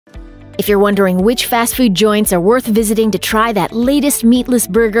If you're wondering which fast food joints are worth visiting to try that latest meatless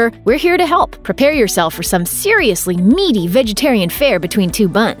burger, we're here to help. Prepare yourself for some seriously meaty vegetarian fare between two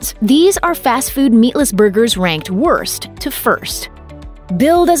buns. These are fast food meatless burgers ranked worst to first.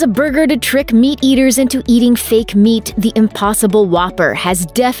 Billed as a burger to trick meat eaters into eating fake meat, the Impossible Whopper has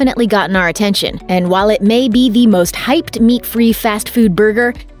definitely gotten our attention. And while it may be the most hyped meat-free fast food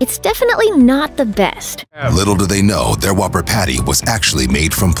burger, it's definitely not the best. Little do they know their Whopper patty was actually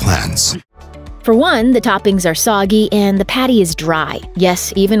made from plants. For one, the toppings are soggy and the patty is dry.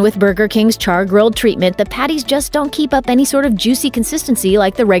 Yes, even with Burger King's char-grilled treatment, the patties just don't keep up any sort of juicy consistency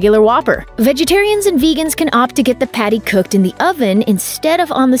like the regular Whopper. Vegetarians and vegans can opt to get the patty cooked in the oven instead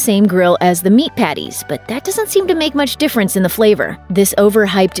of on the same grill as the meat patties, but that doesn't seem to make much difference in the flavor. This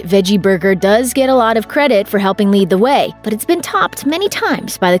overhyped veggie burger does get a lot of credit for helping lead the way, but it's been topped many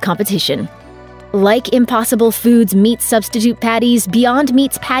times by the competition. Like Impossible Foods' meat substitute patties, Beyond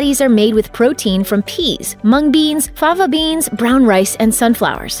Meat's patties are made with protein from peas, mung beans, fava beans, brown rice, and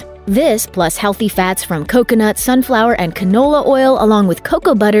sunflowers. This, plus healthy fats from coconut, sunflower, and canola oil along with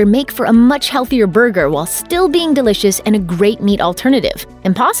cocoa butter make for a much healthier burger while still being delicious and a great meat alternative.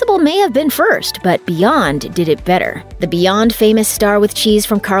 Impossible may have been first, but Beyond did it better. The Beyond famous star with cheese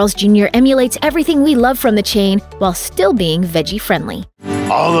from Carl's Jr. emulates everything we love from the chain while still being veggie-friendly.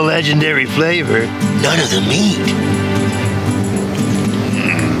 All the legendary flavor, none of the meat.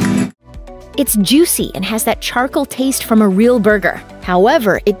 It's juicy and has that charcoal taste from a real burger.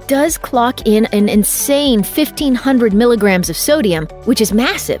 However, it does clock in an insane 1,500 milligrams of sodium, which is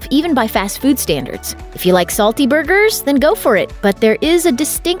massive even by fast food standards. If you like salty burgers, then go for it, but there is a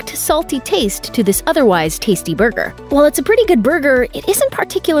distinct salty taste to this otherwise tasty burger. While it's a pretty good burger, it isn't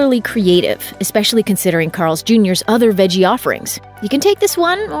particularly creative, especially considering Carl's Jr.'s other veggie offerings. You can take this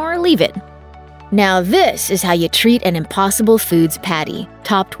one or leave it. Now this is how you treat an Impossible Foods patty.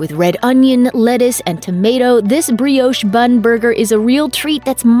 Topped with red onion, lettuce, and tomato, this brioche bun burger is a real treat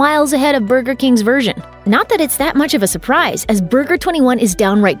that's miles ahead of Burger King's version. Not that it's that much of a surprise, as Burger 21 is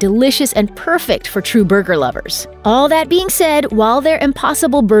downright delicious and perfect for true burger lovers. All that being said, while their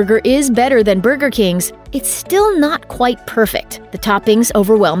Impossible Burger is better than Burger King's, it's still not quite perfect. The toppings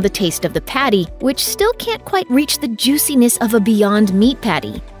overwhelm the taste of the patty, which still can't quite reach the juiciness of a Beyond Meat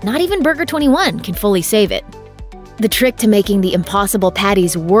patty. Not even Burger 21 can fully save it. The trick to making the Impossible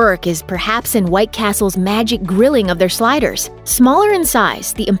patties work is perhaps in White Castle's magic grilling of their sliders. Smaller in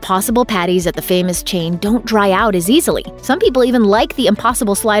size, the Impossible patties at the famous chain don't dry out as easily. Some people even like the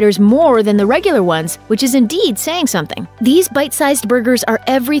Impossible sliders more than the regular ones, which is indeed saying something. These bite-sized burgers are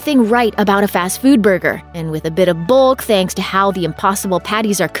everything right about a fast food burger, and with a bit of bulk thanks to how the Impossible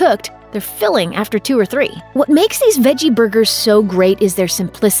patties are cooked, they're filling after 2 or 3. What makes these veggie burgers so great is their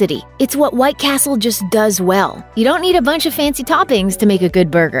simplicity. It's what White Castle just does well. You don't need a bunch of fancy toppings to make a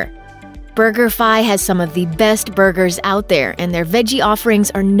good burger. BurgerFi has some of the best burgers out there, and their veggie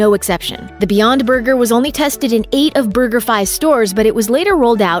offerings are no exception. The Beyond Burger was only tested in 8 of BurgerFi's stores, but it was later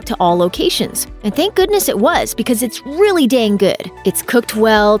rolled out to all locations. And thank goodness it was, because it's really dang good. It's cooked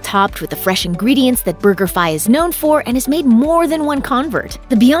well, topped with the fresh ingredients that BurgerFi is known for, and has made more than one convert.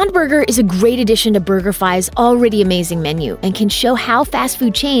 The Beyond Burger is a great addition to BurgerFi's already amazing menu, and can show how fast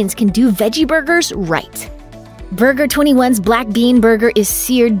food chains can do veggie burgers right. Burger 21's Black Bean Burger is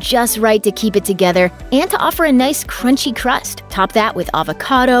seared just right to keep it together and to offer a nice crunchy crust. Top that with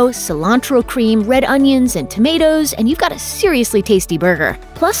avocado, cilantro cream, red onions, and tomatoes, and you've got a seriously tasty burger.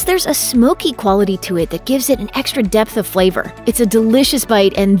 Plus, there's a smoky quality to it that gives it an extra depth of flavor. It's a delicious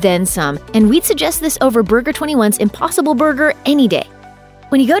bite and then some, and we'd suggest this over Burger 21's Impossible Burger any day.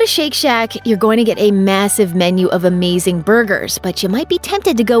 When you go to Shake Shack, you're going to get a massive menu of amazing burgers, but you might be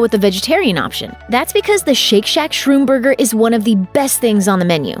tempted to go with the vegetarian option. That's because the Shake Shack Shroom Burger is one of the best things on the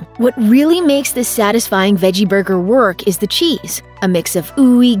menu. What really makes this satisfying veggie burger work is the cheese. A mix of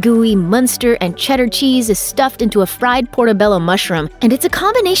ooey gooey Munster and cheddar cheese is stuffed into a fried portobello mushroom, and it's a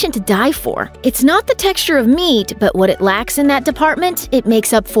combination to die for. It's not the texture of meat, but what it lacks in that department, it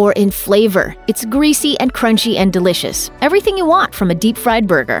makes up for in flavor. It's greasy and crunchy and delicious. Everything you want from a deep-fried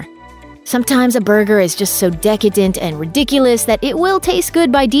burger. Sometimes a burger is just so decadent and ridiculous that it will taste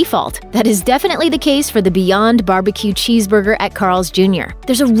good by default. That is definitely the case for the Beyond Barbecue Cheeseburger at Carl's Jr.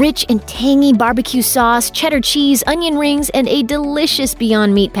 There's a rich and tangy barbecue sauce, cheddar cheese, onion rings, and a delicious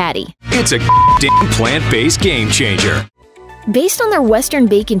Beyond Meat patty. It's a damn plant-based game changer. Based on their Western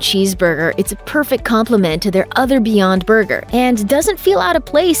Bacon Cheeseburger, it's a perfect complement to their other Beyond Burger, and doesn't feel out of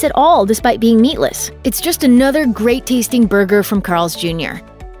place at all despite being meatless. It's just another great-tasting burger from Carl's Jr.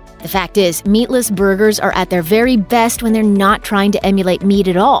 The fact is, meatless burgers are at their very best when they're not trying to emulate meat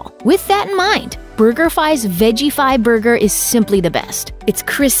at all. With that in mind, BurgerFi's VeggieFi burger is simply the best. It's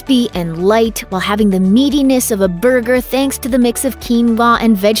crispy and light while having the meatiness of a burger thanks to the mix of quinoa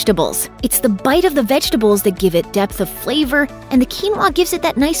and vegetables. It's the bite of the vegetables that give it depth of flavor, and the quinoa gives it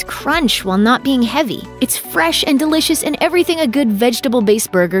that nice crunch while not being heavy. It's fresh and delicious and everything a good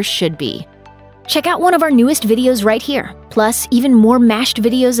vegetable-based burger should be. Check out one of our newest videos right here. Plus, even more mashed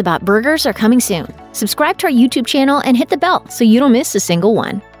videos about burgers are coming soon. Subscribe to our YouTube channel and hit the bell so you don't miss a single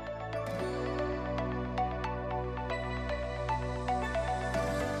one.